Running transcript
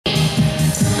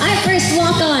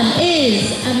walk-on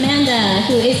is Amanda,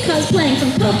 who is cosplaying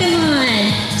from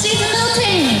Pokemon. She's a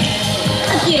Milton.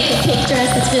 A beautiful pink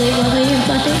dress that's really lovely and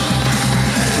fluffy.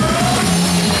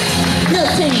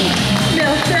 Milton.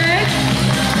 Milton.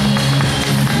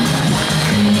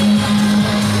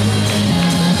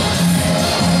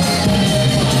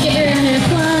 Give her a round of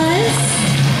applause.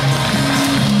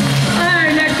 Our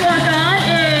next walk-on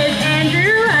is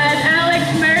Andrew as Alex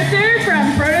Mercer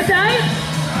from Prototype.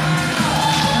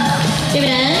 Give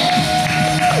it up.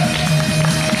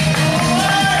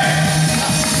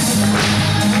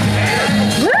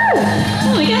 Woo!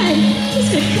 Oh my god. He's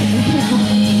gonna cut me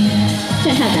now.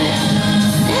 Can't have that.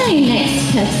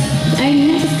 Our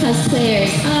next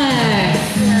cosplayers are...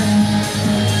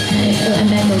 I'm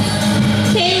backwards.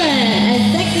 Kayla as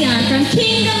Zexion from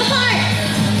Kingdom Hearts.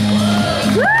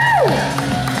 Woo!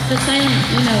 The silent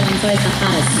emo one's always the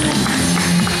hottest one.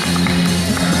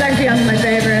 Zexion's my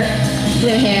favorite.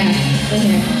 Blue hair.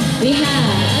 We have...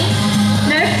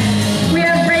 Next, we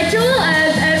have Rachel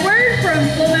as Edward from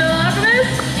Fullmetal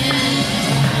Alchemist.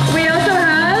 And We also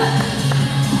have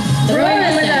the Roy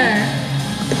Roy with her.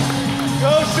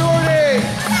 Go, Shorty!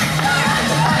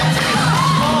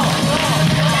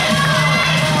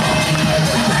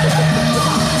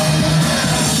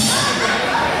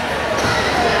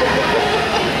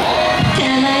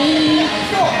 Kawaii.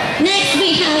 Next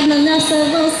we have Melissa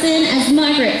Wilson as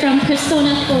Margaret from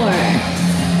Persona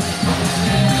 4.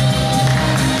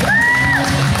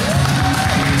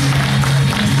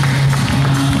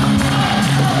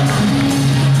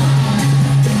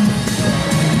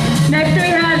 Next we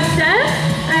have Steph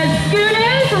as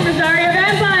Skune from Rosario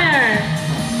Vampire.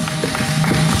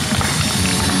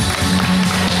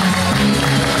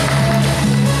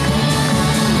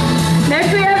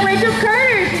 Next we have Rachel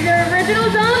Carter. She's our original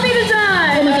zombie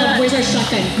design. Oh my god, where's our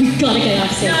shotgun? We gotta get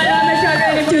off No, stage. I don't have my shotgun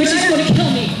anymore. Dude, she's gonna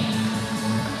kill me.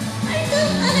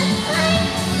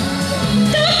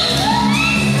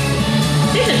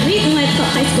 There's a reason why it's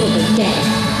called high school for dead.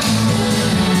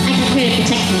 I have her to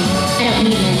protect me. I don't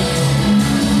need men.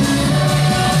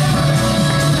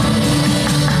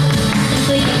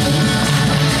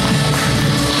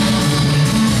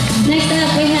 Next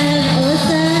up, we have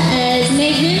Alyssa as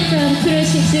Megan from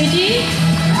Kuroshitsuji.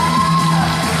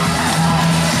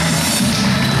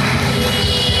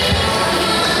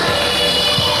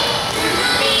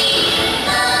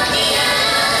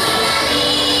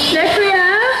 Next we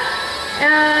have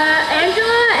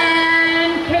Angela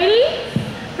and Katie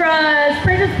from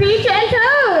Princess Peach and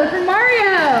Toad from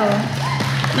Mario.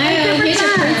 Mario, here's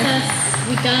your princess.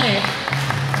 We got her.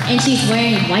 And she's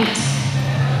wearing white.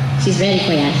 She's ready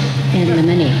for you. And the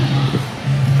money.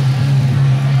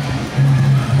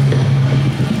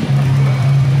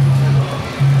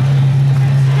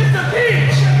 It's a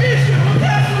beach!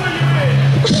 That's where you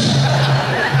been!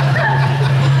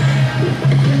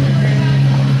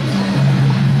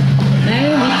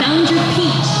 Mario, we found your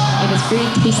peach. It was very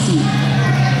tasty.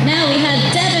 Now we have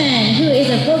Devin, who is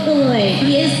a Vocaloid.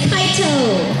 He is Kaito.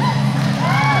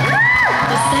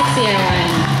 The sexier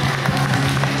one.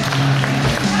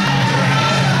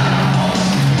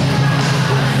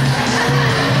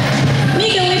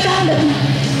 Mika, we found him.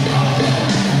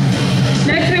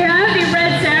 Next we have the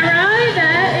Red Samurai.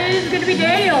 That is going to be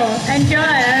Daniel and John.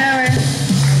 I don't know where.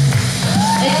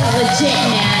 It's legit,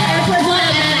 man. That's what Look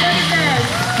at it that. says.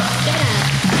 Yeah.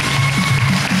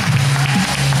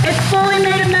 It's fully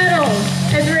made of metal.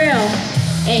 It's real.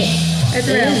 It's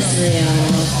real. is real.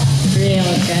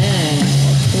 Real good.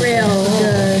 Real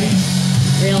good.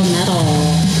 Real metal.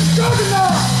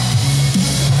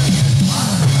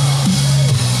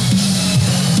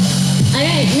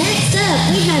 Alright, next up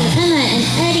we have Emma and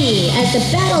Eddie as the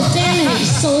battle damaged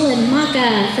Soul and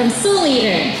Maka from Soul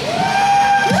Eater.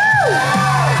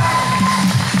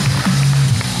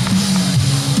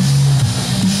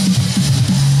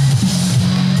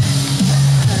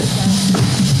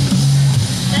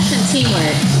 That's some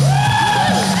teamwork.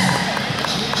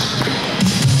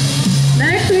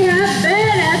 Next we have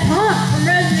Ben as Hawk from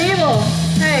Resident Evil.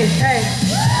 Hey.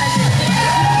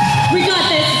 We got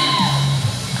this.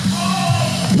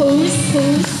 Pose.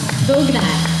 Vogue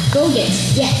that. Vogue it.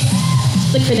 Yes.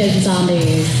 Look for those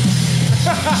zombies.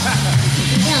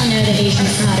 Y'all know the Asian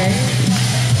hotter.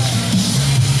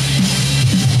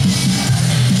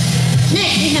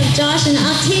 Next, we have Josh and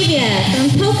Octavia from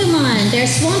Pokemon. They're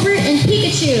Swampert and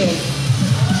Pikachu.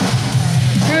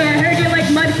 Hey, I heard you like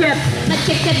Mudkip.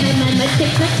 Mudkip.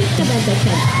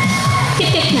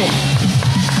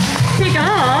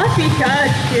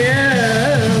 Pikachu.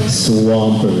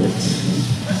 Swampert.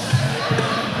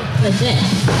 Legit.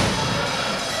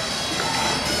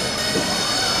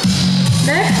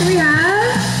 Next we have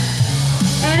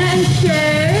Anna and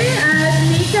Shay as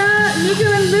Niku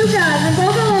and Luca from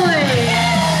Vocaloid.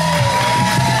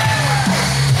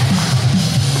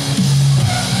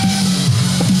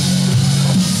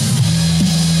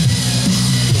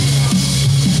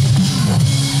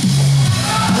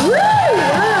 Woo!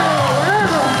 Whoa!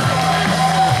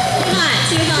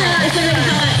 Too hot. It's already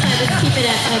hot outside. Let's keep it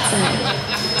outside.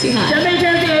 Too hot. Somebody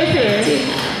turn the AC. Too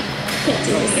hot. Can't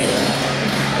do this anymore.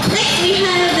 Next we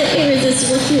have the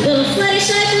irresistible cute little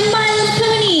Fluttershy from My Little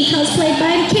Pony, cosplayed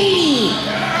by Katie.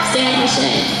 Stand her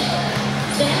shed.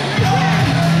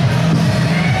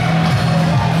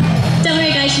 Don't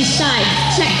worry guys, she's shy.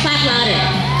 Check, clap louder.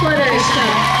 Fluttershy.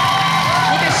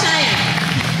 Make her shyer.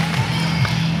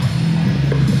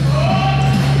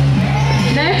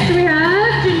 Next we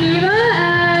have Geneva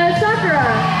as Sakura.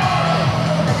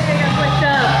 I think I got flicked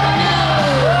up.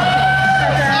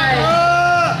 That's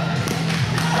alright.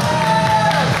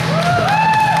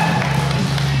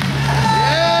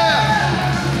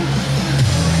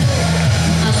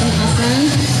 Awesome,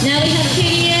 awesome. Now we have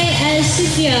Katie as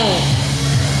Shizio.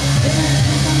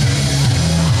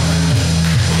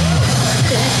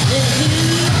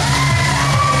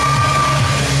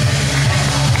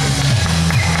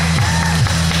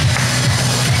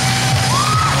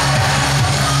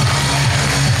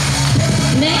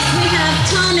 Next we have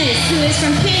Thomas, who is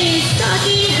from Penny's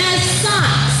Stocking as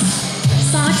Socks.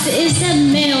 Socks is the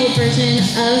male version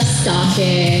of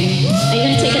Stocking. Are you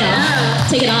gonna take it off?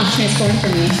 Take it off, transform for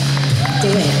me. Do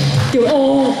it. Do it.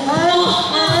 Oh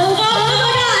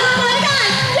my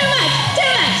god!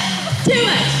 Too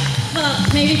much! Well,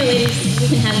 maybe the ladies, we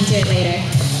can have them do it later.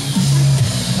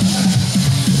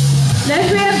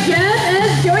 Next we have Jeff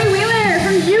as Joey Wheeler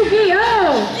from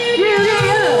Yu-Gi-Oh!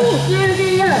 Yu-Gi-Oh!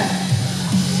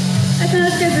 That's not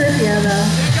as good as Rufio though.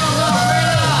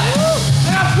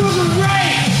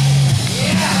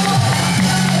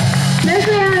 Next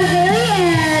we have Haley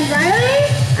and Riley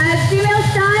as Female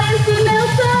Sky and Female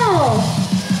Soul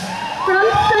from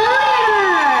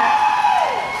Sonia.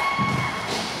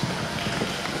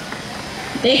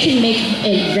 They can make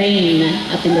it rain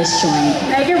up in this joint.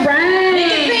 Make it rain!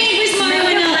 Make it rain! Where's Mario?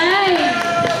 Make it rain!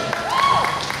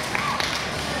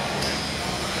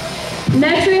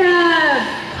 Next we have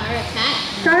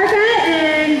Karakat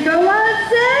and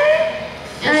Gowadze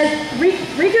as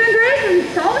Riku and Grace and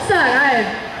Homestuck.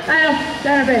 I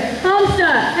don't know.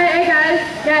 Homestuck. Hey guys.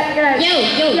 Yeah. Yo,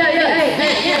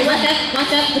 Hey.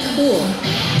 Walk up the cool.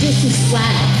 Do some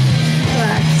swag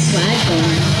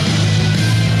going.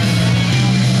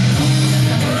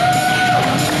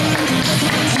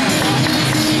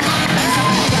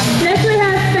 Next we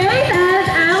have Faith as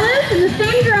Alice in the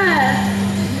same dress.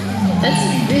 That's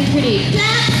really pretty.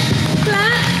 Clap.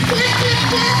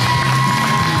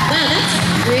 Wow, that's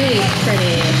really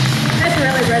pretty. That's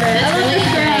really pretty. I love really this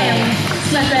game.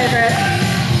 It's my favorite.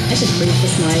 I should move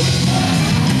this mic.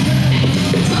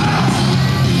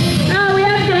 Oh, we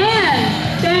have Dan.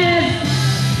 Dan is...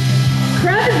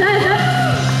 Crap is that?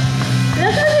 Is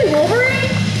that supposed to be Wolverine?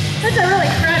 That's a really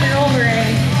crabby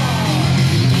Wolverine.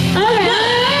 Okay.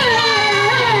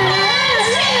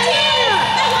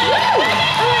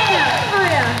 Oh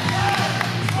yeah.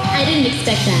 I didn't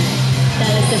expect that. That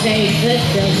was a very good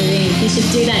Wolverine. He should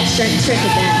do that trick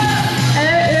again. And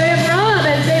then we have Rob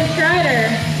and Dave Strider.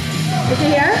 Is he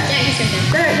here? Yeah, he's right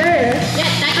there. There he is. Yeah,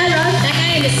 Hi, Rob. that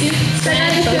guy in the suit, That guy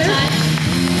in the bow suit? tie.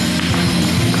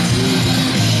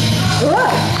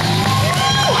 Whoa.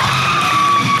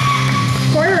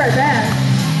 Corduroy band.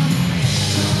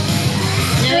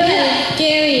 Now we have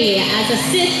Gary as a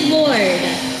Sith Lord.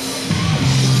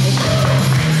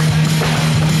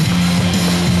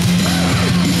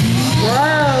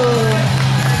 Whoa.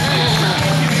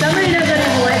 Somebody knows how to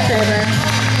use a lightsaber.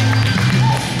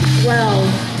 Well.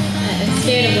 I'm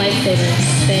scared of lightsabers.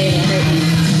 They will hurt me.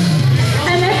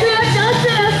 And next we have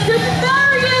Dustin as Super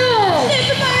Mario!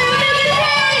 Super Mario, make it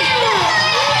rain!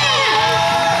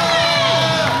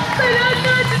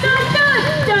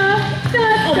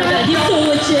 Oh my god, he's so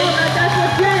legit. That's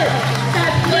legit.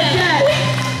 That's legit.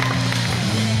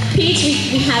 Peach,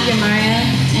 we have your Mario,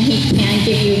 and he can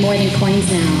give you more than coins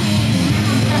now.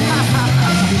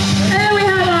 And we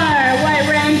have our White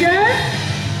Ranger.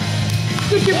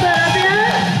 Get your butt up here.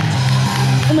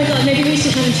 Oh my god, maybe we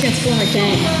should have him transform our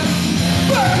gang.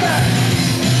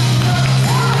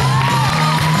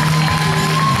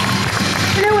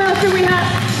 And who else do we have?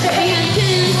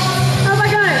 Oh my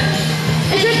god.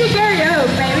 It could be Gary Oak,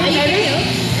 maybe.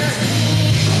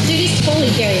 Dude, he's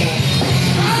totally Gary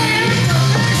Oak.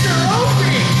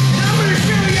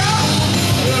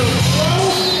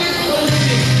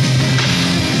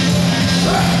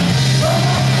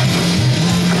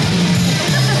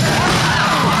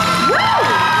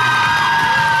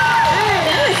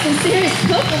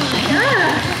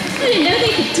 I didn't know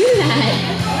they could do that.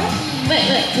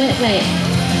 Wait.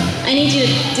 I need you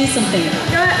to do something.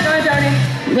 Go ahead, Tony.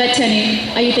 What,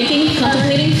 Tony? Are you thinking?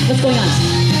 Contemplating? What's going on?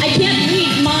 I can't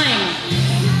read mine.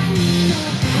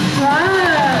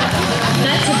 Wow.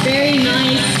 That's a very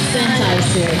nice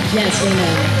sentence here. Yes, we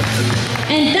know.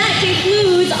 And that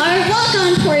concludes our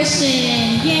walk-on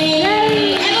portion. Yay!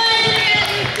 Everyone